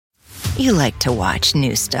You like to watch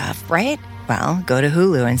new stuff, right? Well, go to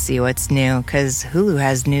Hulu and see what's new, because Hulu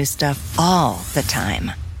has new stuff all the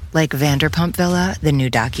time. Like Vanderpump Villa, the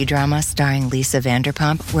new docudrama starring Lisa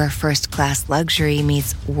Vanderpump, where first-class luxury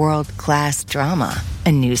meets world-class drama.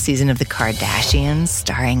 A new season of The Kardashians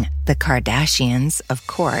starring The Kardashians, of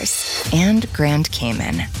course. And Grand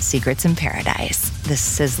Cayman, Secrets in Paradise, the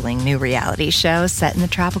sizzling new reality show set in the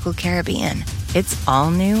tropical Caribbean. It's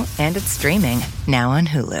all new and it's streaming now on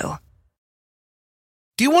Hulu.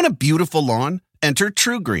 Do you want a beautiful lawn? Enter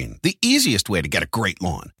TruGreen, the easiest way to get a great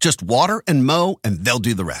lawn. Just water and mow, and they'll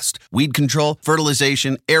do the rest. Weed control,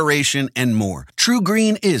 fertilization, aeration, and more.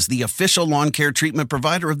 TruGreen is the official lawn care treatment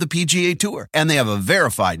provider of the PGA Tour, and they have a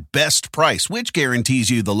verified best price, which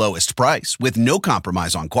guarantees you the lowest price with no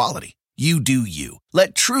compromise on quality. You do you.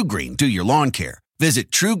 Let TruGreen do your lawn care.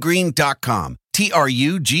 Visit TruGreen.com,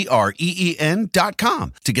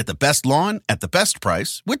 TruGreen.com, to get the best lawn at the best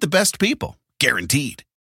price with the best people. Guaranteed.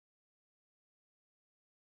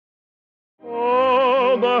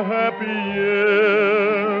 All the happy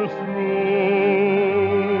years through,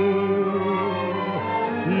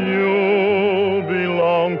 you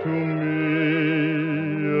belong to me,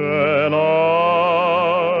 and I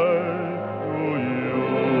to you.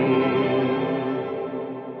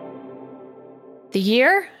 The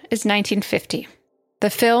year is 1950. The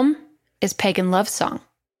film is Pagan Love Song,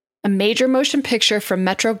 a major motion picture from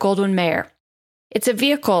Metro-Goldwyn-Mayer. It's a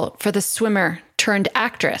vehicle for the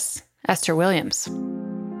swimmer-turned-actress, Esther Williams.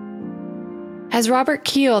 As Robert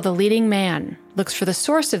Keel, the leading man, looks for the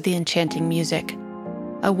source of the enchanting music,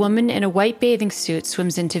 a woman in a white bathing suit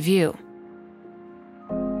swims into view.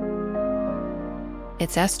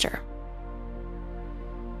 It's Esther.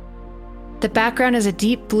 The background is a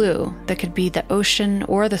deep blue that could be the ocean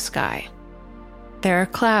or the sky. There are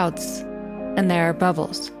clouds, and there are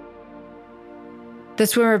bubbles. The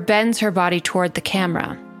swimmer bends her body toward the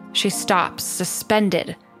camera. She stops,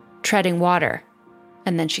 suspended, treading water,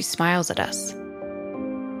 and then she smiles at us.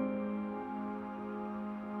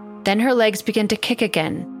 Then her legs begin to kick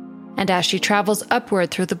again, and as she travels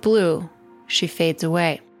upward through the blue, she fades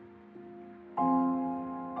away.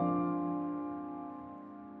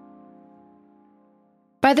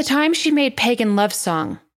 By the time she made Pagan Love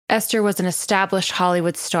Song, Esther was an established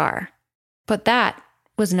Hollywood star, but that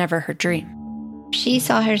was never her dream. She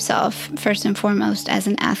saw herself, first and foremost, as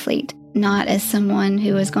an athlete, not as someone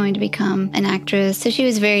who was going to become an actress. So she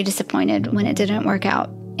was very disappointed when it didn't work out.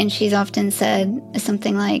 And she's often said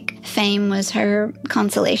something like fame was her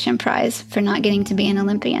consolation prize for not getting to be an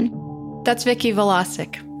Olympian. That's Vicki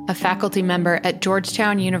Velasic, a faculty member at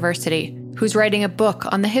Georgetown University, who's writing a book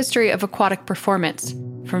on the history of aquatic performance,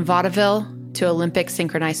 from vaudeville to Olympic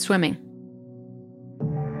synchronized swimming.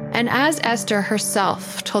 And as Esther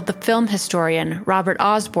herself told the film historian Robert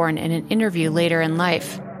Osborne in an interview later in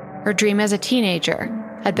life, her dream as a teenager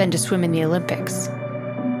had been to swim in the Olympics.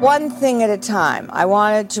 One thing at a time. I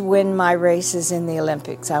wanted to win my races in the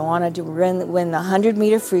Olympics. I wanted to win the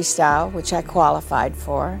 100-meter freestyle, which I qualified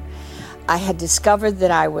for. I had discovered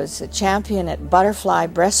that I was a champion at butterfly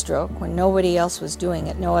breaststroke when nobody else was doing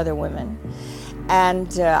it, no other women.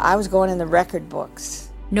 And I was going in the record books.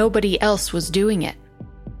 Nobody else was doing it.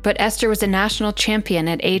 But Esther was a national champion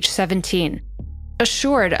at age 17,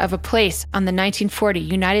 assured of a place on the 1940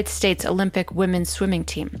 United States Olympic women's swimming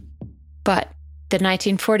team. But the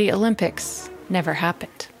 1940 Olympics never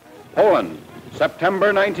happened. Poland,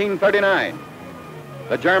 September 1939.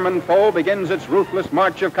 The German foe begins its ruthless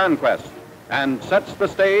march of conquest and sets the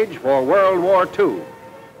stage for World War II.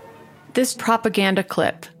 This propaganda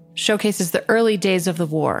clip showcases the early days of the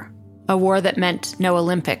war, a war that meant no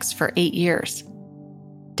Olympics for 8 years.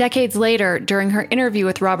 Decades later, during her interview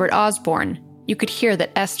with Robert Osborne, you could hear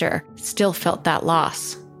that Esther still felt that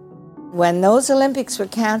loss. When those Olympics were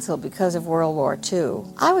canceled because of World War II,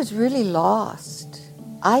 I was really lost.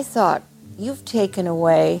 I thought, you've taken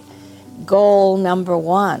away goal number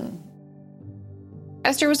one.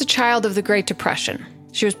 Esther was a child of the Great Depression.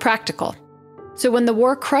 She was practical. So when the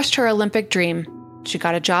war crushed her Olympic dream, she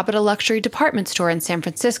got a job at a luxury department store in San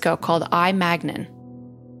Francisco called I. Magnin.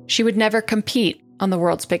 She would never compete on the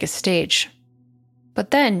world's biggest stage.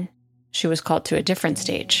 But then, she was called to a different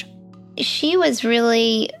stage. She was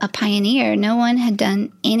really a pioneer. No one had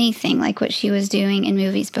done anything like what she was doing in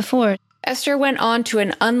movies before. Esther went on to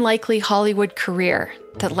an unlikely Hollywood career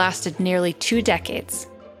that lasted nearly 2 decades.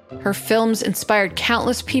 Her films inspired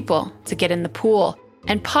countless people to get in the pool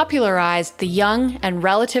and popularized the young and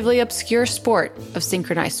relatively obscure sport of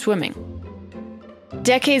synchronized swimming.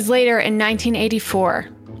 Decades later, in 1984,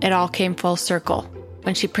 it all came full circle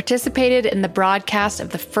when she participated in the broadcast of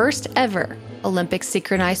the first ever Olympic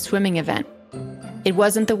synchronized swimming event. It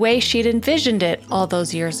wasn't the way she'd envisioned it all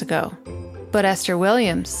those years ago. But Esther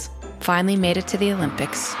Williams finally made it to the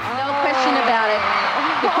Olympics. No question about it.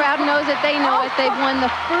 The crowd knows it, they know it. They've won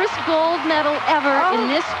the first gold medal ever in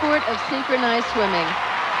this sport of synchronized swimming.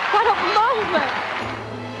 What a moment!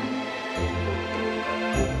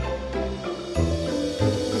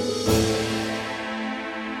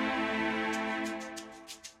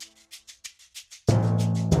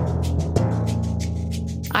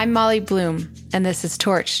 I'm Molly Bloom, and this is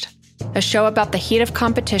Torched, a show about the heat of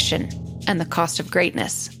competition and the cost of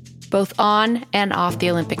greatness, both on and off the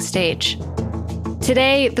Olympic stage.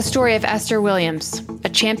 Today, the story of Esther Williams, a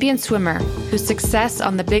champion swimmer whose success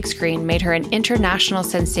on the big screen made her an international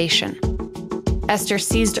sensation. Esther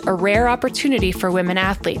seized a rare opportunity for women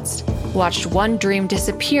athletes, watched one dream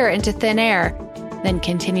disappear into thin air, then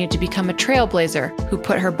continued to become a trailblazer who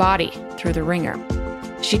put her body through the ringer.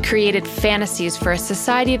 She created fantasies for a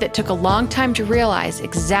society that took a long time to realize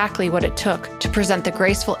exactly what it took to present the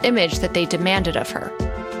graceful image that they demanded of her.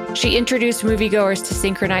 She introduced moviegoers to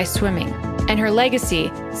synchronized swimming, and her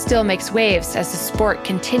legacy still makes waves as the sport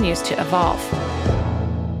continues to evolve.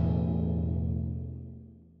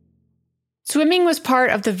 Swimming was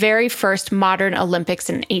part of the very first modern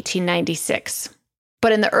Olympics in 1896.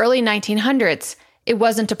 But in the early 1900s, it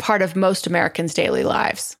wasn't a part of most Americans' daily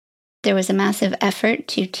lives. There was a massive effort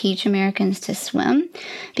to teach Americans to swim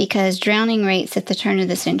because drowning rates at the turn of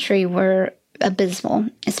the century were abysmal,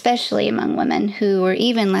 especially among women who were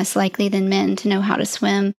even less likely than men to know how to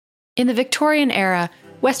swim. In the Victorian era,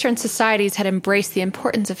 Western societies had embraced the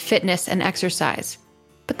importance of fitness and exercise,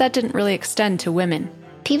 but that didn't really extend to women.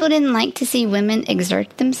 People didn't like to see women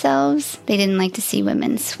exert themselves. They didn't like to see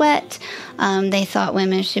women sweat. They thought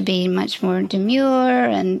women should be much more demure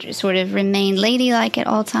and sort of remain ladylike at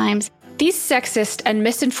all times. These sexist and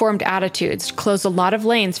misinformed attitudes closed a lot of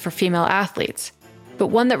lanes for female athletes, but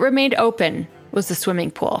one that remained open was the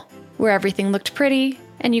swimming pool, where everything looked pretty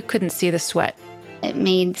and you couldn't see the sweat. It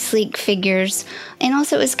made sleek figures, and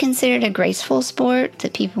also it was considered a graceful sport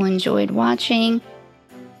that people enjoyed watching.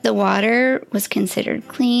 The water was considered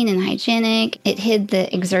clean and hygienic. It hid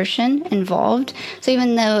the exertion involved. So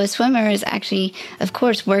even though a swimmer is actually, of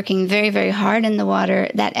course, working very, very hard in the water,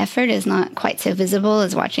 that effort is not quite so visible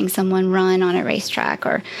as watching someone run on a racetrack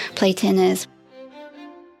or play tennis.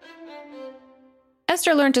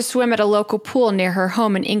 Esther learned to swim at a local pool near her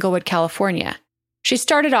home in Inglewood, California. She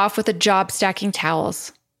started off with a job stacking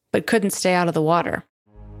towels, but couldn't stay out of the water.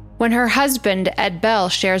 When her husband, Ed Bell,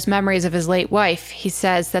 shares memories of his late wife, he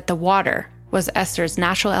says that the water was Esther's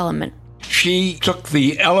natural element. She took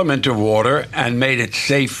the element of water and made it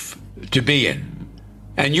safe to be in.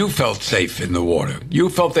 And you felt safe in the water. You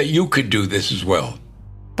felt that you could do this as well.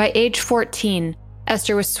 By age 14,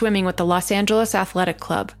 Esther was swimming with the Los Angeles Athletic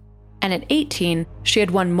Club. And at 18, she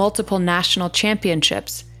had won multiple national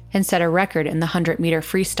championships and set a record in the 100-meter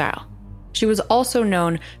freestyle. She was also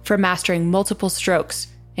known for mastering multiple strokes,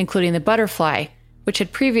 including the butterfly, which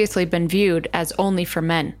had previously been viewed as only for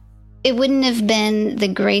men. It wouldn't have been the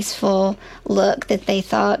graceful look that they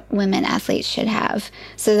thought women athletes should have.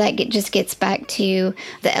 So that just gets back to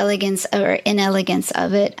the elegance or inelegance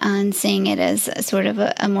of it and seeing it as a sort of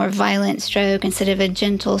a more violent stroke instead of a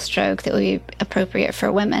gentle stroke that would be appropriate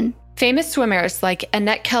for women. Famous swimmers like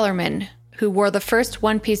Annette Kellerman, who wore the first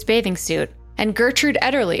one-piece bathing suit, and Gertrude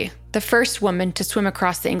Ederle, the first woman to swim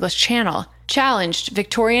across the English Channel, challenged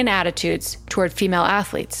Victorian attitudes toward female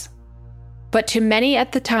athletes. But to many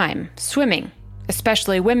at the time, swimming,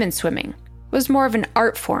 especially women's swimming, was more of an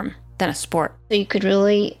art form than a sport. So you could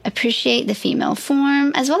really appreciate the female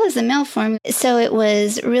form as well as the male form. So it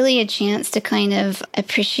was really a chance to kind of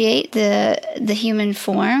appreciate the human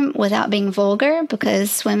form without being vulgar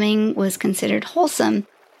because swimming was considered wholesome.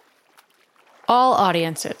 All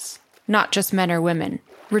audiences, not just men or women,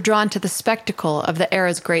 were drawn to the spectacle of the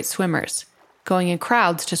era's great swimmers, going in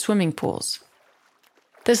crowds to swimming pools.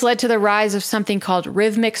 This led to the rise of something called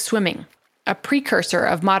rhythmic swimming, a precursor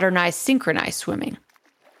of modernized synchronized swimming.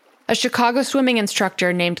 A Chicago swimming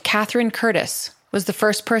instructor named Catherine Curtis was the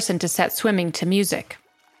first person to set swimming to music.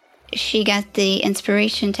 She got the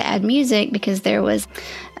inspiration to add music because there was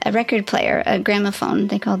a record player, a gramophone,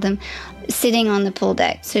 they called them, sitting on the pool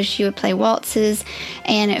deck. So she would play waltzes,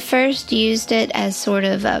 and at first used it as sort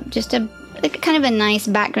of just a kind of a nice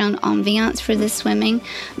background ambiance for this swimming,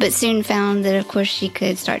 but soon found that, of course, she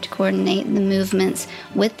could start to coordinate the movements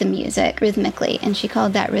with the music rhythmically, and she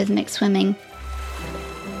called that rhythmic swimming.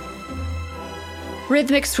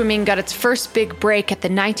 Rhythmic swimming got its first big break at the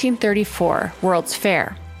 1934 World's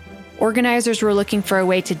Fair. Organizers were looking for a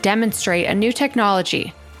way to demonstrate a new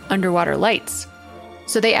technology underwater lights.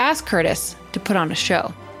 So they asked Curtis to put on a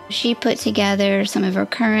show. She put together some of her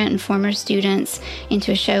current and former students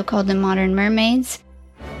into a show called The Modern Mermaids.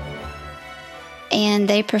 And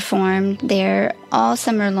they performed there all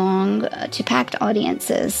summer long to packed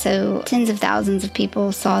audiences. So tens of thousands of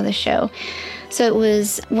people saw the show. So it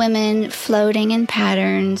was women floating in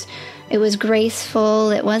patterns. It was graceful.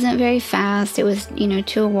 It wasn't very fast. It was,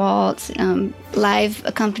 to a waltz, live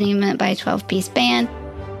accompaniment by a 12-piece band.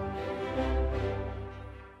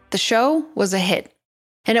 The show was a hit.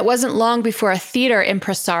 And it wasn't long before a theater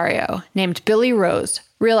impresario named Billy Rose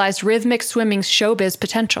realized rhythmic swimming's showbiz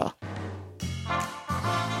potential.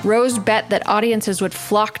 Rose bet that audiences would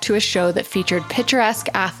flock to a show that featured picturesque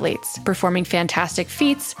athletes performing fantastic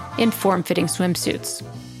feats in form-fitting swimsuits.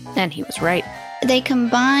 And he was right. They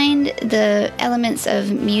combined the elements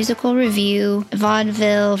of musical revue,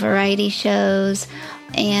 vaudeville, variety shows,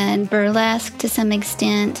 and burlesque to some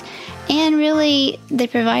extent. And really, they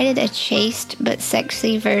provided a chaste but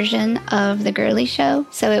sexy version of the girly show.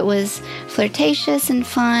 So it was flirtatious and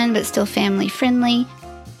fun, but still family-friendly.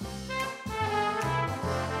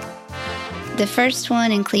 The first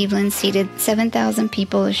one in Cleveland seated 7,000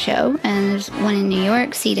 people a show, and there's one in New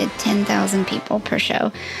York seated 10,000 people per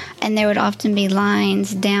show. And there would often be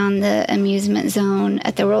lines down the amusement zone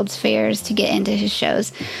at the World's Fairs to get into his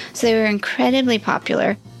shows. So they were incredibly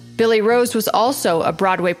popular. Billy Rose was also a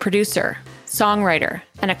Broadway producer, songwriter,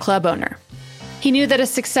 and a club owner. He knew that a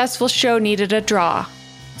successful show needed a draw,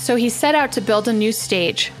 so he set out to build a new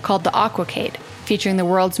stage called the Aquacade, featuring the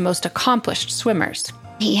world's most accomplished swimmers.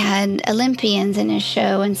 He had Olympians in his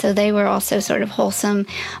show, and so they were also sort of wholesome,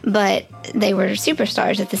 but they were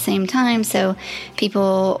superstars at the same time, so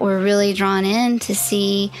people were really drawn in to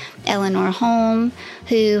see Eleanor Holm,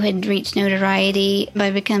 who had reached notoriety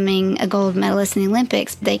by becoming a gold medalist in the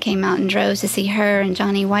Olympics. They came out in droves to see her, and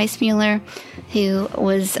Johnny Weissmuller, who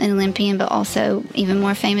was an Olympian, but also even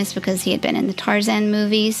more famous because he had been in the Tarzan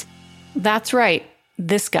movies. That's right,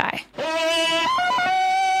 this guy.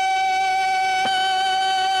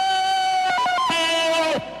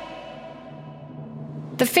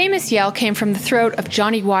 The famous yell came from the throat of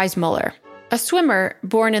Johnny Weissmuller, a swimmer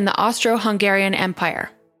born in the Austro-Hungarian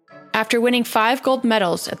Empire. After winning 5 gold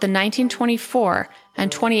medals at the 1924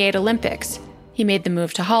 and 28 Olympics, he made the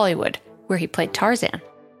move to Hollywood, where he played Tarzan.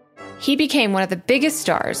 He became one of the biggest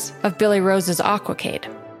stars of Billy Rose's Aquacade.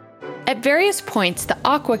 At various points, the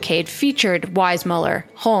Aquacade featured Weissmuller,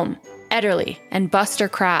 Holm, Ederle, and Buster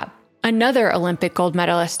Crabbe, another Olympic gold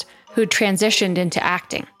medalist who'd transitioned into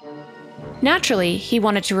acting. Naturally, he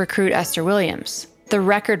wanted to recruit Esther Williams, the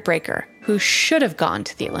record breaker who should have gone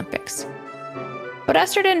to the Olympics. But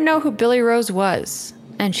Esther didn't know who Billy Rose was,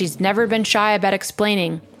 and she's never been shy about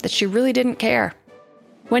explaining that she really didn't care.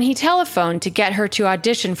 When he telephoned to get her to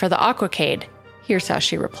audition for the Aquacade, here's how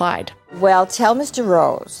she replied. Well, tell Mr.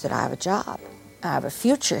 Rose that I have a job. I have a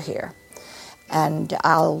future here, and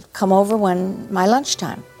I'll come over when my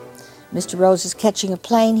lunchtime. Mr. Rose is catching a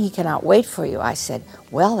plane. He cannot wait for you. I said,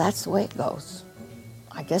 well, that's the way it goes.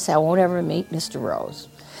 I guess I won't ever meet Mr. Rose.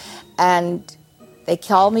 And they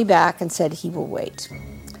called me back and said he will wait.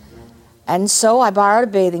 And so I borrowed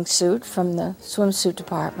a bathing suit from the swimsuit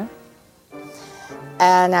department.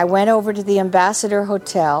 And I went over to the Ambassador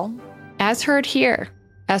Hotel. As heard here,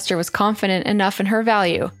 Esther was confident enough in her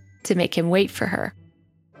value to make him wait for her.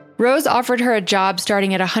 Rose offered her a job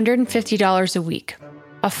starting at $150 a week.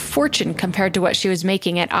 A fortune compared to what she was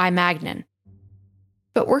making at iMagnin.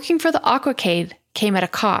 But working for the Aquacade came at a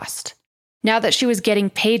cost. Now that she was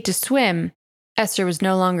getting paid to swim, Esther was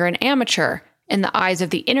no longer an amateur in the eyes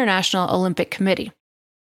of the International Olympic Committee.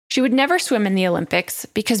 She would never swim in the Olympics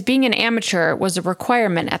because being an amateur was a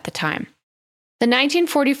requirement at the time. The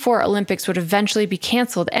 1944 Olympics would eventually be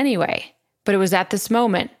canceled anyway, but it was at this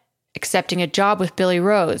moment, accepting a job with Billy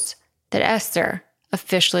Rose, that Esther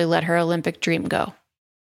officially let her Olympic dream go.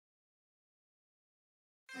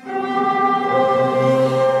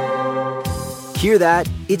 Hear that?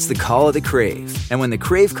 It's the call of the Crave. And when the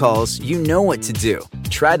Crave calls, you know what to do.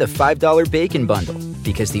 Try the $5 Bacon Bundle.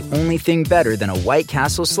 Because the only thing better than a White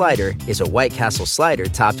Castle slider is a White Castle slider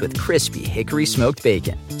topped with crispy hickory smoked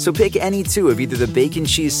bacon. So pick any 2 of either the Bacon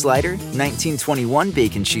Cheese Slider, 1921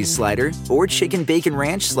 Bacon Cheese Slider, or Chicken Bacon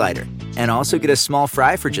Ranch Slider. And also get a small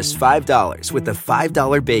fry for just $5 with the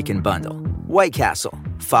 $5 Bacon Bundle. White Castle.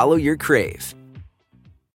 Follow your Crave.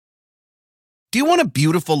 Do you want a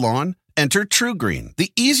beautiful lawn? Enter TrueGreen,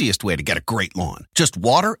 the easiest way to get a great lawn. Just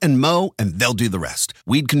water and mow, and they'll do the rest.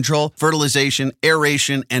 Weed control, fertilization,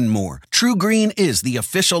 aeration, and more. TrueGreen is the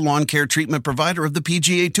official lawn care treatment provider of the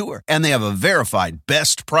PGA Tour, and they have a verified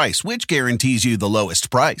best price, which guarantees you the lowest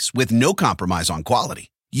price with no compromise on quality.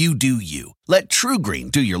 You do you. Let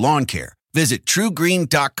TrueGreen do your lawn care. Visit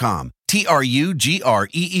TrueGreen.com,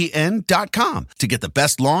 TrueGreen.com, to get the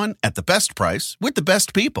best lawn at the best price with the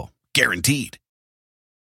best people. Guaranteed.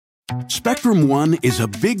 Spectrum One is a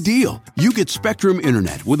big deal. You get Spectrum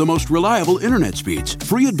Internet with the most reliable internet speeds,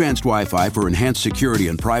 free advanced Wi-Fi for enhanced security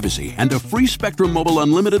and privacy, and a free Spectrum Mobile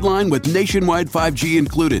Unlimited line with nationwide 5G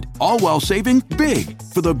included, all while saving big.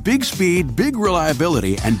 For the big speed, big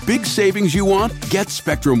reliability, and big savings you want, get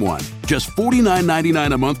Spectrum One. Just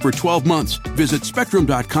 $49.99 a month for 12 months. Visit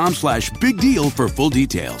spectrum.com/big deal for full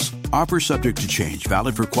details. Offer subject to change.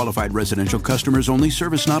 Valid for qualified residential customers only.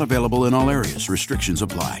 Service not available in all areas. Restrictions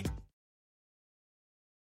apply.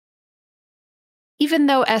 Even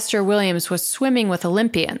though Esther Williams was swimming with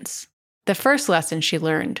Olympians, the first lesson she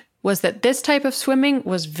learned was that this type of swimming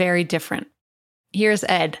was very different. Here's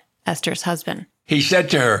Ed, Esther's husband. He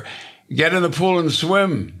said to her, "Get in the pool and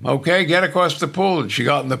swim, okay? Get across the pool." And she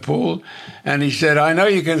got in the pool, and he said, "I know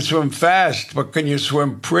you can swim fast, but can you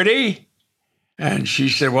swim pretty?" And she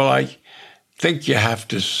said, "Well, I think you have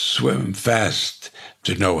to swim fast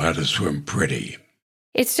to know how to swim pretty."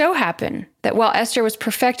 It so happened that while Esther was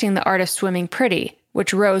perfecting the art of swimming pretty,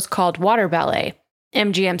 which Rose called water ballet,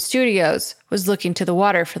 MGM Studios was looking to the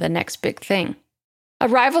water for the next big thing. A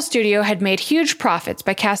rival studio had made huge profits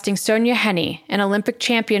by casting Sonja Henie, an Olympic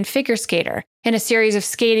champion figure skater, in a series of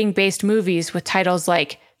skating-based movies with titles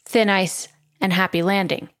like Thin Ice and Happy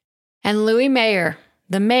Landing. And Louis Mayer,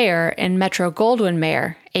 the mayor in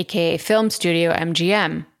Metro-Goldwyn-Mayer, aka Film Studio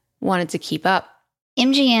MGM, wanted to keep up.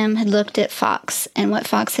 MGM had looked at Fox and what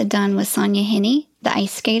Fox had done with Sonja Henie, the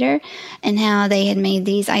ice skater, and how they had made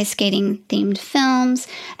these ice skating themed films,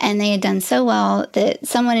 and they had done so well that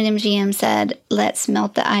someone at MGM said, "Let's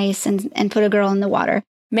melt the ice and put a girl in the water."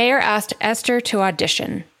 Mayer asked Esther to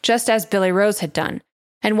audition, just as Billy Rose had done,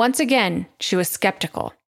 and once again, she was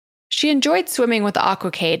skeptical. She enjoyed swimming with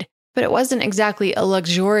Aquacade, but it wasn't exactly a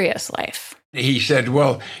luxurious life. He said,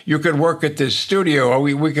 "Well, you could work at this studio, or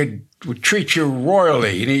we could treat you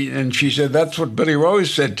royally." And she said, "That's what Billy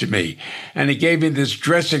Rose said to me." And he gave me this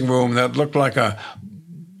dressing room that looked like a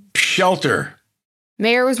shelter.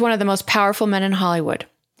 Mayer was one of the most powerful men in Hollywood.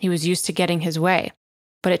 He was used to getting his way,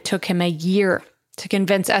 but it took him a year to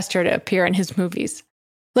convince Esther to appear in his movies.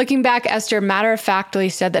 Looking back, Esther matter-of-factly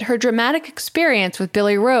said that her dramatic experience with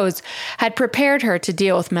Billy Rose had prepared her to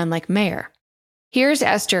deal with men like Mayer. Here's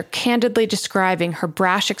Esther candidly describing her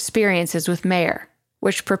brash experiences with Mayer,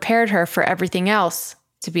 which prepared her for everything else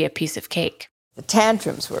to be a piece of cake. The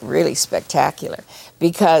tantrums were really spectacular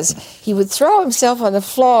because he would throw himself on the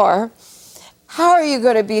floor. How are you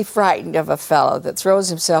going to be frightened of a fellow that throws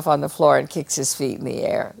himself on the floor and kicks his feet in the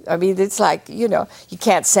air? I mean, it's like, you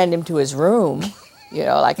can't send him to his room,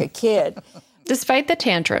 like a kid. Despite the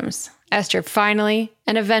tantrums, Esther finally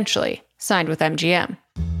and eventually signed with MGM.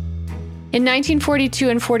 In 1942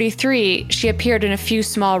 and 43, she appeared in a few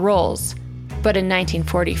small roles, but in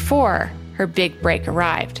 1944, her big break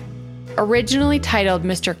arrived. Originally titled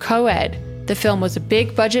Mr. Co-Ed, the film was a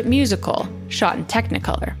big-budget musical shot in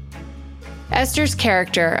Technicolor. Esther's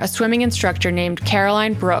character, a swimming instructor named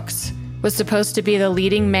Caroline Brooks, was supposed to be the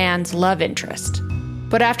leading man's love interest.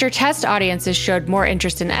 But after test audiences showed more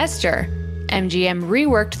interest in Esther, MGM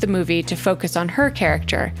reworked the movie to focus on her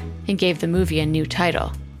character and gave the movie a new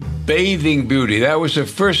title. Bathing Beauty, that was her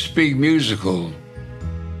first big musical.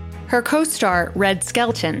 Her co-star, Red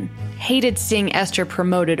Skelton, hated seeing Esther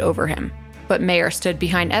promoted over him, but Mayer stood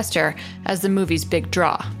behind Esther as the movie's big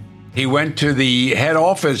draw. He went to the head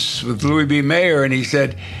office with Louis B. Mayer and he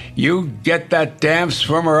said, "You get that damn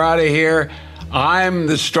swimmer out of here. I'm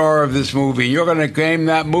the star of this movie. You're going to name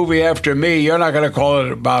that movie after me. You're not going to call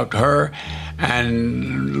it about her."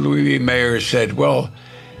 And Louis B. Mayer said, "Well,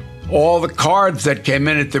 all the cards that came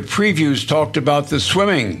in at the previews talked about the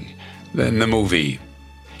swimming in the movie."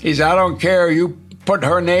 He said, "I don't care. You put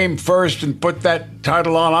her name first and put that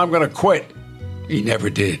title on. I'm going to quit." He never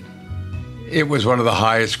did. It was one of the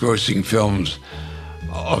highest grossing films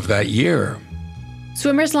of that year.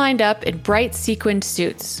 Swimmers lined up in bright sequined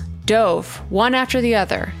suits, dove, one after the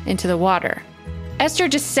other, into the water. Esther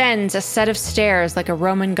descends a set of stairs like a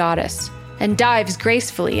Roman goddess and dives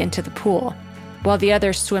gracefully into the pool, while the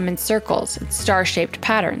others swim in circles and star-shaped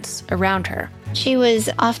patterns around her. She was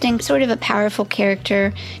often sort of a powerful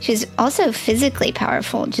character. She was also physically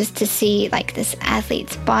powerful, just to see like this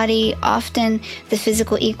athlete's body, often the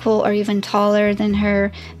physical equal or even taller than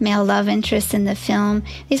her male love interest in the film.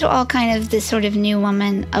 These were all kind of this sort of new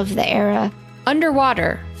woman of the era.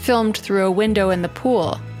 Underwater, filmed through a window in the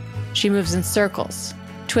pool, she moves in circles,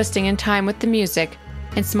 twisting in time with the music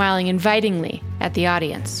and smiling invitingly at the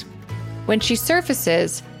audience. When she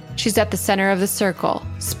surfaces, she's at the center of the circle,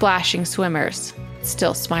 splashing swimmers,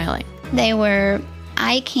 still smiling. They were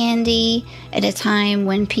eye candy at a time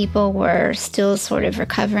when people were still sort of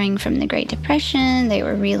recovering from the Great Depression. They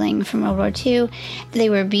were reeling from World War II. They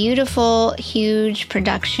were beautiful, huge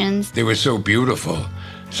productions. They were so beautiful.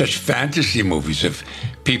 Such fantasy movies of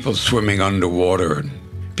people swimming underwater and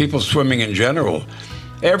people swimming in general.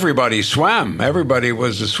 Everybody swam. Everybody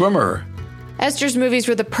was a swimmer. Esther's movies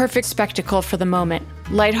were the perfect spectacle for the moment,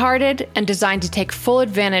 lighthearted and designed to take full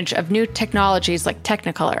advantage of new technologies like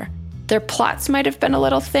Technicolor. Their plots might have been a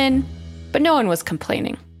little thin, but no one was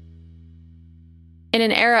complaining. In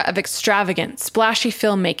an era of extravagant, splashy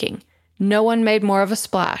filmmaking, no one made more of a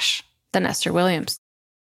splash than Esther Williams.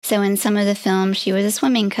 So in some of the films, she was a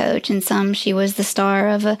swimming coach. In some, she was the star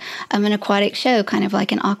of an aquatic show, kind of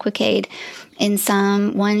like an aquacade. In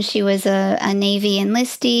one, she was a Navy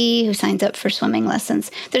enlistee who signs up for swimming lessons.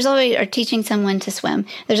 There's always, or teaching someone to swim.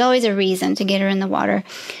 There's always a reason to get her in the water.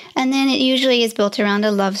 And then it usually is built around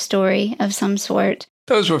a love story of some sort.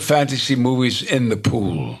 Those were fantasy movies in the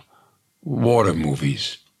pool, water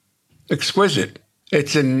movies. Exquisite.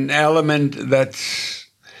 It's an element that's,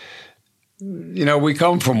 we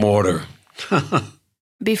come from water.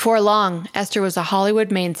 Before long, Esther was a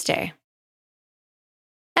Hollywood mainstay.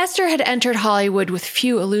 Esther had entered Hollywood with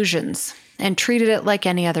few illusions and treated it like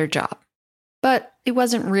any other job. But it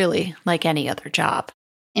wasn't really like any other job.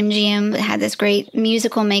 MGM had this great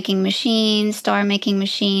musical-making machine, star-making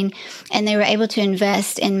machine, and they were able to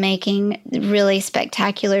invest in making really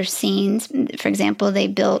spectacular scenes. For example, they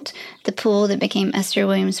built the pool that became Esther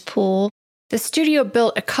Williams Pool. The studio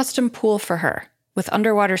built a custom pool for her, with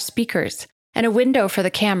underwater speakers and a window for the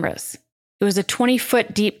cameras. It was a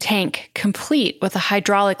 20-foot deep tank, complete with a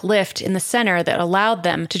hydraulic lift in the center that allowed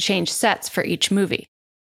them to change sets for each movie.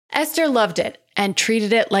 Esther loved it and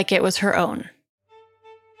treated it like it was her own.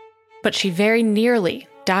 But she very nearly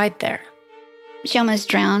died there. She almost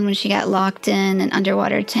drowned when she got locked in an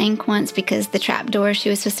underwater tank once because the trap door she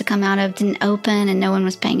was supposed to come out of didn't open and no one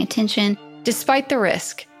was paying attention. Despite the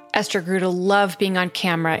risk, Esther grew to love being on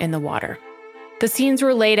camera in the water. The scenes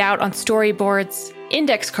were laid out on storyboards,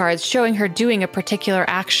 index cards showing her doing a particular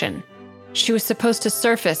action. She was supposed to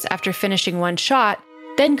surface after finishing one shot,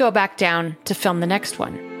 then go back down to film the next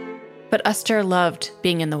one. But Esther loved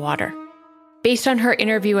being in the water. Based on her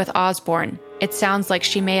interview with Osborne, it sounds like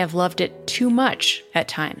she may have loved it too much at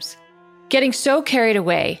times, getting so carried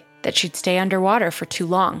away that she'd stay underwater for too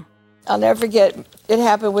long. I'll never forget, it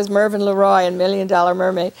happened with Mervyn LeRoy in $1 Million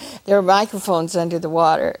Mermaid. There were microphones under the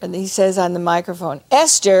water, and he says on the microphone,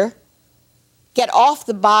 "Esther, get off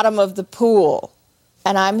the bottom of the pool."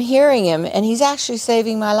 And I'm hearing him, and he's actually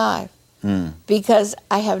saving my life because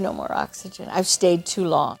I have no more oxygen. I've stayed too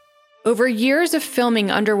long. Over years of filming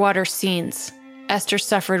underwater scenes, Esther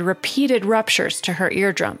suffered repeated ruptures to her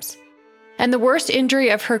eardrums. And the worst injury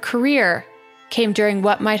of her career came during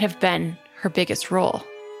what might have been her biggest role.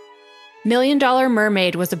 $1 Million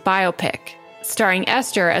Mermaid was a biopic, starring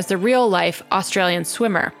Esther as the real-life Australian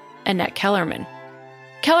swimmer, Annette Kellerman.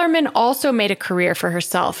 Kellerman also made a career for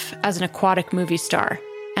herself as an aquatic movie star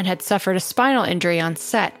and had suffered a spinal injury on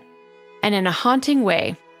set. And in a haunting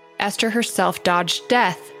way, Esther herself dodged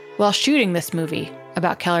death while shooting this movie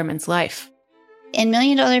about Kellerman's life. In $1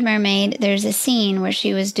 Million Mermaid, there's a scene where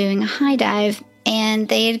she was doing a high dive, and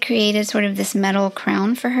they had created sort of this metal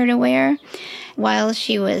crown for her to wear. While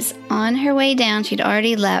she was on her way down, she'd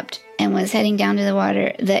already leapt and was heading down to the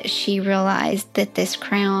water, that she realized that this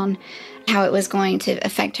crown, how it was going to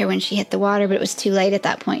affect her when she hit the water, but it was too late at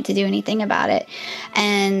that point to do anything about it.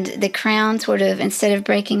 And the crown sort of, instead of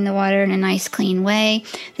breaking the water in a nice clean way,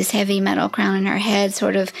 this heavy metal crown in her head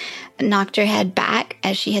sort of knocked her head back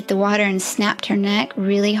as she hit the water and snapped her neck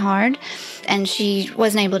really hard. And she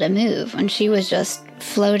wasn't able to move, and she was just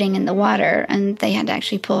floating in the water, and they had to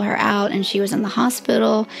actually pull her out, and she was in the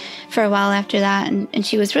hospital for a while after that, and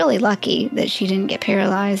she was really lucky that she didn't get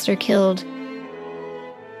paralyzed or killed.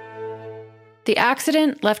 The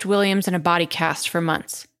accident left Williams in a body cast for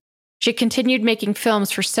months. She continued making films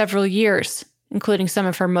for several years, including some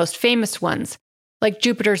of her most famous ones, like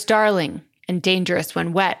Jupiter's Darling and Dangerous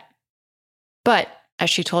When Wet. But, as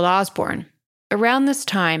she told Osborne, around this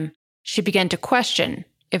time, she began to question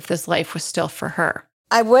if this life was still for her.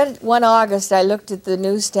 I went one August, I looked at the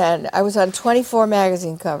newsstand. I was on 24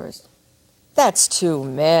 magazine covers. That's too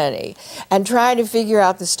many. And trying to figure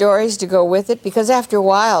out the stories to go with it, because after a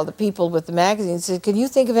while, the people with the magazines said, can you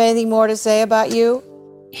think of anything more to say about you?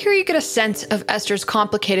 Here you get a sense of Esther's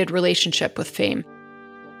complicated relationship with fame.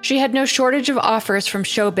 She had no shortage of offers from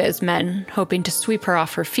showbiz men hoping to sweep her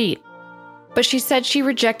off her feet. But she said she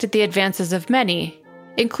rejected the advances of many,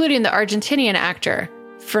 including the Argentinian actor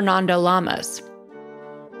Fernando Lamas.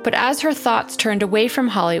 But as her thoughts turned away from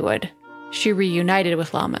Hollywood, she reunited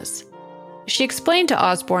with Lamas. She explained to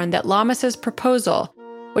Osborne that Lamas's proposal,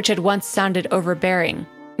 which had once sounded overbearing,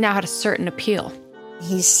 now had a certain appeal.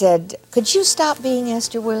 He said, could you stop being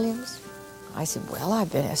Esther Williams? I said, well,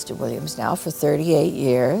 I've been Esther Williams now for 38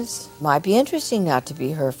 years. Might be interesting not to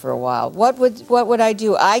be her for a while. What would I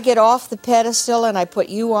do? I get off the pedestal and I put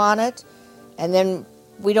you on it, and then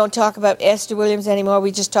we don't talk about Esther Williams anymore,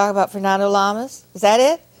 we just talk about Fernando Lamas? Is that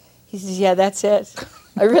it? He says, yeah, that's it.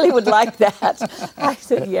 I really would like that. I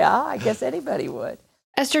said, yeah, I guess anybody would.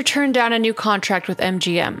 Esther turned down a new contract with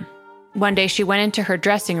MGM. One day she went into her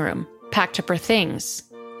dressing room, packed up her things,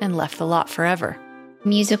 and left the lot forever.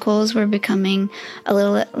 Musicals were becoming a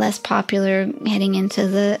little less popular heading into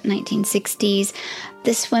the 1960s.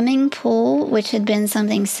 The swimming pool, which had been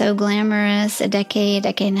something so glamorous a decade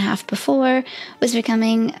and a half before, was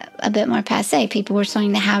becoming a bit more passé. People were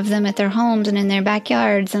starting to have them at their homes and in their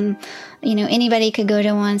backyards, and anybody could go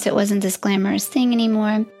to one, so it wasn't this glamorous thing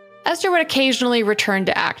anymore. Esther would occasionally return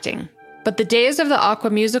to acting, but the days of the Aqua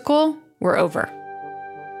musical were over.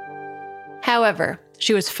 However,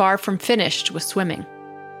 she was far from finished with swimming.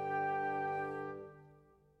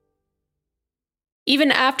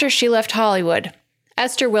 Even after she left Hollywood,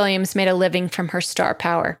 Esther Williams made a living from her star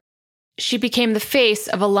power. She became the face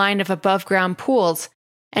of a line of above-ground pools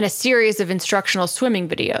and a series of instructional swimming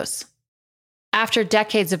videos. After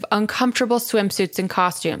decades of uncomfortable swimsuits and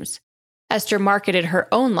costumes, Esther marketed her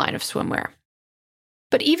own line of swimwear.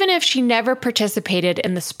 But even if she never participated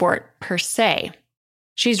in the sport per se,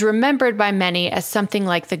 she's remembered by many as something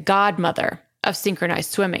like the godmother of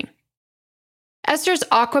synchronized swimming. Esther's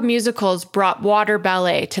Aqua musicals brought water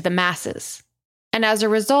ballet to the masses, and as a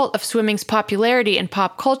result of swimming's popularity in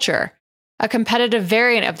pop culture, a competitive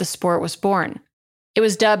variant of the sport was born. It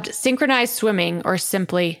was dubbed synchronized swimming, or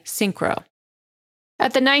simply synchro.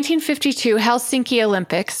 At the 1952 Helsinki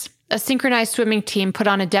Olympics, a synchronized swimming team put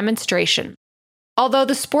on a demonstration. Although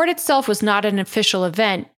the sport itself was not an official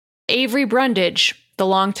event, Avery Brundage, the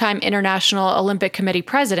longtime International Olympic Committee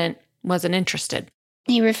president, wasn't interested.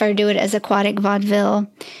 He referred to it as aquatic vaudeville.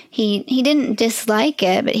 He didn't dislike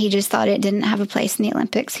it, but he just thought it didn't have a place in the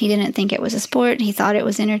Olympics. He didn't think it was a sport. He thought it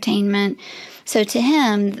was entertainment. So to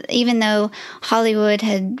him, even though Hollywood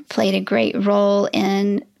had played a great role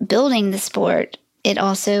in building the sport, it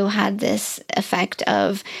also had this effect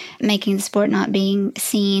of making the sport not being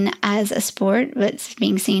seen as a sport, but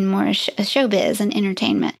being seen more as showbiz and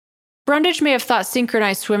entertainment. Brundage may have thought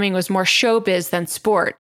synchronized swimming was more showbiz than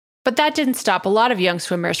sport, but that didn't stop a lot of young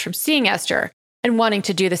swimmers from seeing Esther and wanting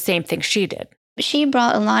to do the same thing she did. She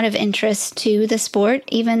brought a lot of interest to the sport,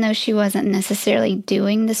 even though she wasn't necessarily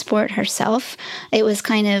doing the sport herself. It was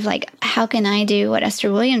kind of like, how can I do what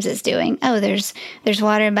Esther Williams is doing? Oh, there's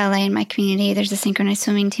water ballet in my community. There's a synchronized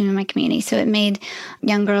swimming team in my community. So it made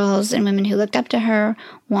young girls and women who looked up to her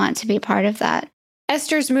want to be part of that.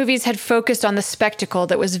 Esther's movies had focused on the spectacle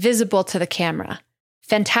that was visible to the camera,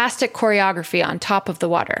 fantastic choreography on top of the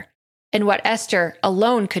water, and what Esther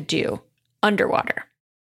alone could do underwater.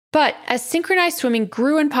 But as synchronized swimming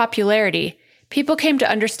grew in popularity, people came to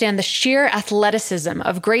understand the sheer athleticism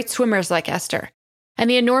of great swimmers like Esther and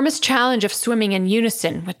the enormous challenge of swimming in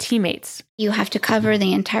unison with teammates. You have to cover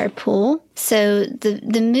the entire pool, so the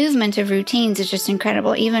movement of routines is just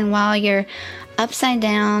incredible. Even while you're upside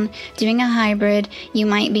down, doing a hybrid, you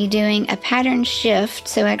might be doing a pattern shift,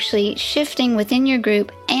 so actually shifting within your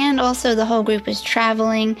group, and also the whole group is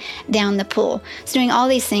traveling down the pool. So doing all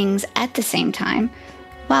these things at the same time,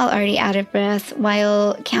 while already out of breath,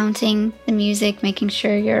 while counting the music, making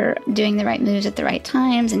sure you're doing the right moves at the right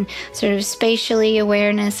times, and sort of spatially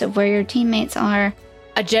awareness of where your teammates are.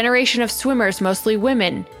 A generation of swimmers, mostly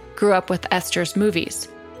women, grew up with Esther's movies,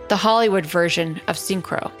 the Hollywood version of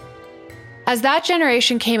synchro. As that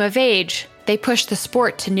generation came of age, they pushed the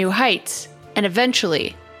sport to new heights, and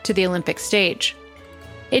eventually to the Olympic stage.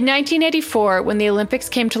 In 1984, when the Olympics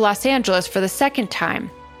came to Los Angeles for the second time,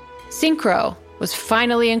 synchro was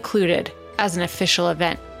finally included as an official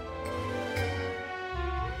event.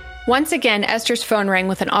 Once again, Esther's phone rang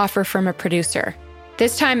with an offer from a producer.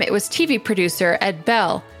 This time it was TV producer Ed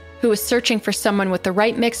Bell, who was searching for someone with the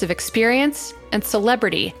right mix of experience and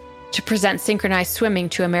celebrity to present synchronized swimming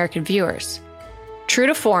to American viewers. True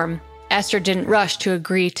to form, Esther didn't rush to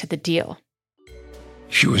agree to the deal.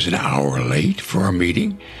 She was an hour late for our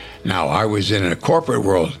meeting. Now, I was in a corporate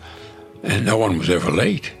world, and no one was ever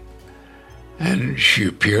late. And she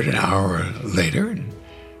appeared an hour later, and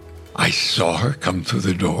I saw her come through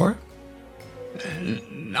the door.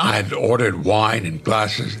 And I had ordered wine and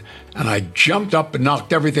glasses, and I jumped up and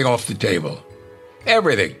knocked everything off the table.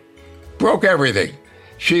 Everything. Broke everything.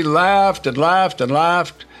 She laughed and laughed and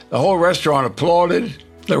laughed. The whole restaurant applauded.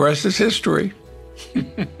 The rest is history.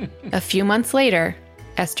 A few months later,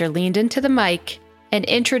 Esther leaned into the mic and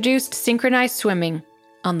introduced synchronized swimming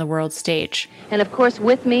on the world stage. And of course,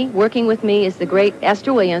 working with me, is the great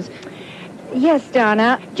Esther Williams. Yes,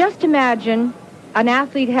 Donna. Just imagine an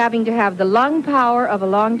athlete having to have the lung power of a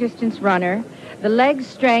long-distance runner, the leg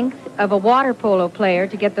strength of a water polo player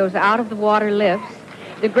to get those out-of-the-water lifts,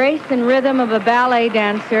 the grace and rhythm of a ballet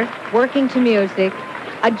dancer working to music,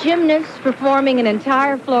 a gymnast performing an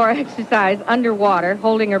entire floor exercise underwater,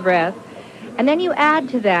 holding her breath. And then you add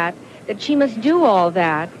to that she must do all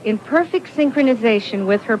that in perfect synchronization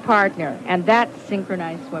with her partner, and that's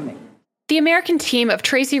synchronized swimming. The American team of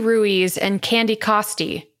Tracy Ruiz and Candy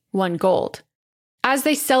Costi won gold. As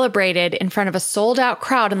they celebrated in front of a sold-out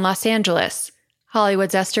crowd in Los Angeles,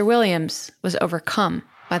 Hollywood's Esther Williams was overcome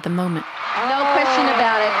by the moment. No question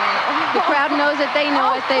about it. The crowd knows it. They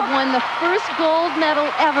know it. They've won the first gold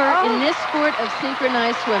medal ever in this sport of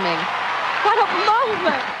synchronized swimming. What a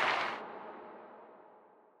moment!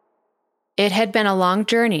 It had been a long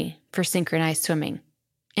journey for synchronized swimming,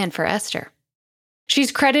 and for Esther.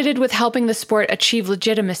 She's credited with helping the sport achieve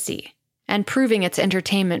legitimacy and proving its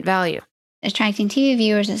entertainment value. Attracting TV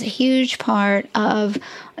viewers is a huge part of,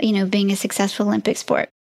 being a successful Olympic sport.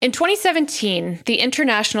 In 2017, the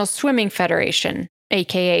International Swimming Federation,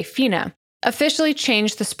 aka FINA, officially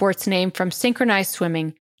changed the sport's name from synchronized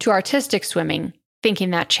swimming to artistic swimming, thinking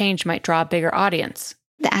that change might draw a bigger audience.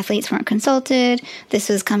 The athletes weren't consulted. This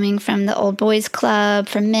was coming from the old boys club,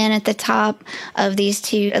 from men at the top of these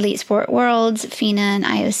two elite sport worlds, FINA and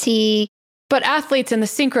IOC. But athletes in the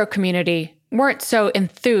synchro community weren't so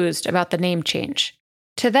enthused about the name change.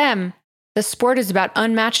 To them, the sport is about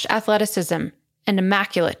unmatched athleticism and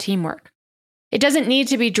immaculate teamwork. It doesn't need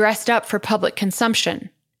to be dressed up for public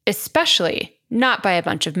consumption, especially not by a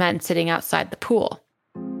bunch of men sitting outside the pool.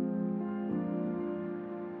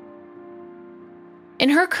 In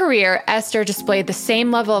her career, Esther displayed the same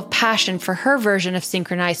level of passion for her version of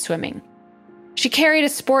synchronized swimming. She carried a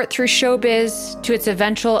sport through showbiz to its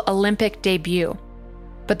eventual Olympic debut.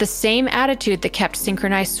 But the same attitude that kept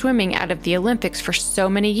synchronized swimming out of the Olympics for so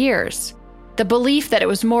many years, the belief that it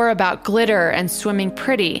was more about glitter and swimming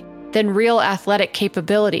pretty than real athletic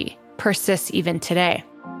capability, persists even today.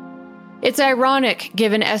 It's ironic,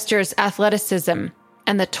 given Esther's athleticism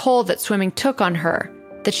and the toll that swimming took on her,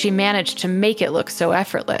 that she managed to make it look so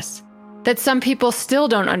effortless, that some people still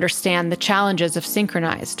don't understand the challenges of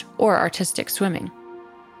synchronized or artistic swimming.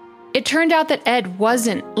 It turned out that Ed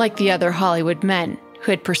wasn't like the other Hollywood men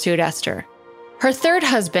who had pursued Esther. Her third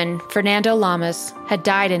husband, Fernando Lamas, had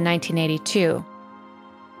died in 1982.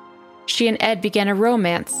 She and Ed began a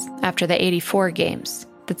romance after the '84 games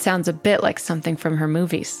that sounds a bit like something from her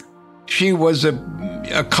movies. She was a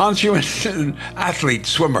consummate athlete,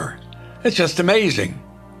 swimmer. It's just amazing.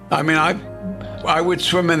 I mean, I would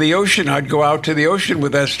swim in the ocean. I'd go out to the ocean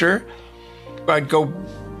with Esther. I'd go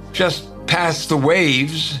just past the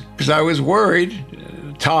waves because I was worried,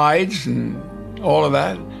 tides and all of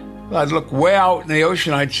that. I'd look way out in the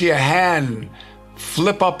ocean. I'd see a hand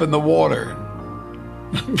flip up in the water.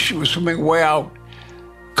 She was swimming way out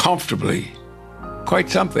comfortably. Quite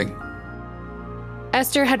something.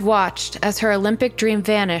 Esther had watched as her Olympic dream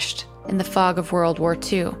vanished in the fog of World War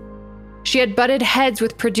II. She had butted heads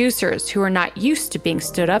with producers who were not used to being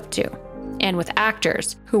stood up to, and with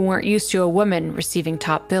actors who weren't used to a woman receiving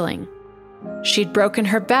top billing. She'd broken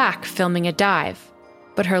her back filming a dive,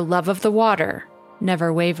 but her love of the water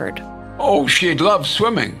never wavered. Oh, she loved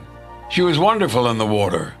swimming. She was wonderful in the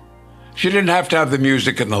water. She didn't have to have the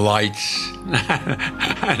music and the lights.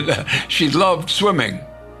 And, she loved swimming.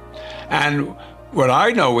 And what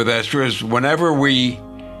I know with Esther is wherever we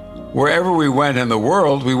went in the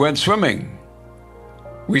world, we went swimming.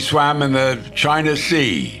 We swam in the China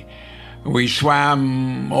Sea. We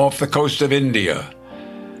swam off the coast of India.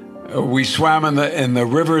 We swam in the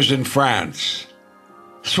rivers in France.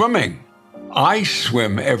 Swimming. I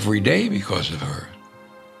swim every day because of her.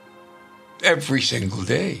 Every single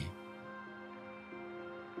day.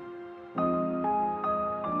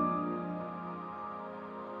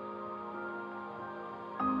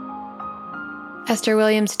 Esther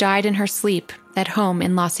Williams died in her sleep at home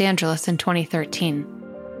in Los Angeles in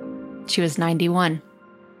 2013. She was 91.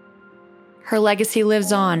 Her legacy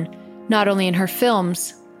lives on, not only in her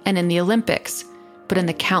films and in the Olympics, but in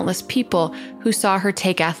the countless people who saw her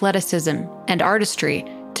take athleticism and artistry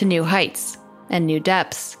to new heights and new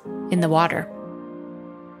depths in the water.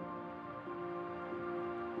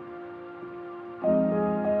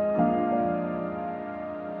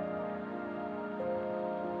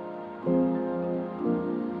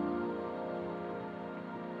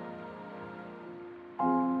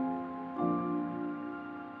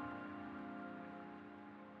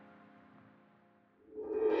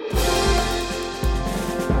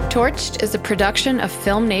 Torched is a production of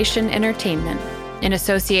Film Nation Entertainment in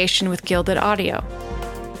association with Gilded Audio.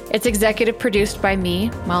 It's executive produced by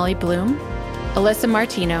me, Molly Bloom, Alyssa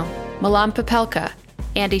Martino, Milan Popelka,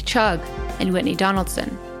 Andy Chugg, and Whitney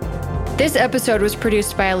Donaldson. This episode was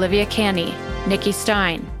produced by Olivia Canny, Nikki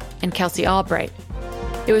Stein, and Kelsey Albright.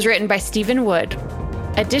 It was written by Stephen Wood.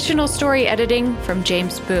 Additional story editing from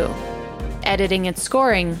James Boo. Editing and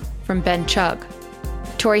scoring from Ben Chugg.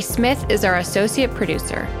 Tori Smith is our associate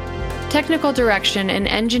producer. Technical direction and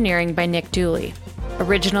engineering by Nick Dooley.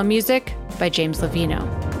 Original music by James Levino.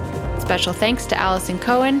 Special thanks to Allison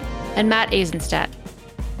Cohen and Matt Eisenstadt.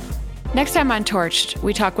 Next time on Torched,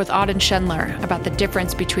 we talk with Auden Schendler about the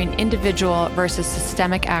difference between individual versus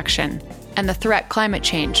systemic action and the threat climate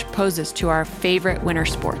change poses to our favorite winter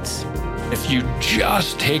sports. If you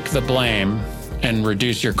just take the blame and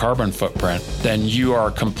reduce your carbon footprint, then you are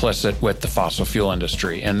complicit with the fossil fuel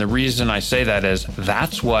industry. And the reason I say that is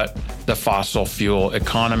that's what the fossil fuel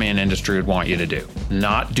economy and industry would want you to do.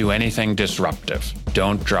 Not do anything disruptive.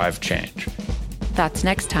 Don't drive change. That's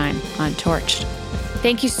next time on Torched.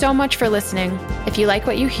 Thank you so much for listening. If you like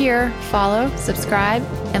what you hear, follow, subscribe,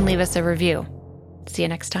 and leave us a review. See you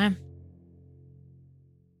next time.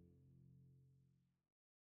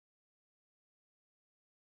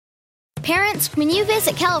 Parents, when you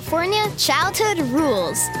visit California, childhood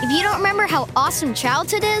rules. If you don't remember how awesome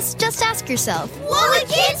childhood is, just ask yourself, what would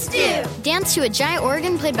kids do? Dance to a giant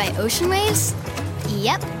organ played by ocean waves?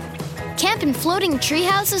 Yep. Camp in floating tree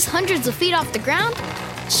houses hundreds of feet off the ground?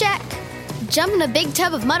 Check. Jump in a big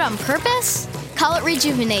tub of mud on purpose? Call it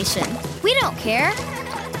rejuvenation. We don't care.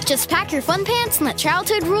 Just pack your fun pants and let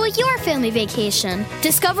childhood rule your family vacation.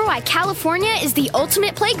 Discover why California is the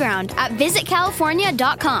ultimate playground at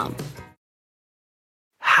visitcalifornia.com.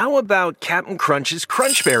 How about Captain Crunch's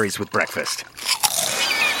Crunch Berries with breakfast?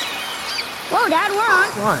 Whoa, Dad, we're on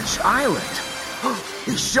Crunch Island.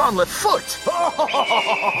 It's Jean-Luc Foot.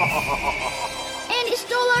 And he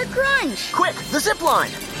stole our crunch. Quick, the zip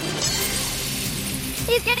line.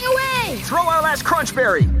 He's getting away. Throw our last Crunch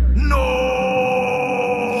Berry.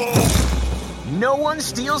 No! No one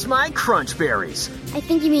steals my Crunch Berries. I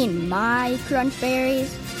think you mean my Crunch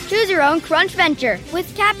Berries. Choose your own Crunch venture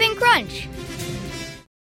with Captain Crunch.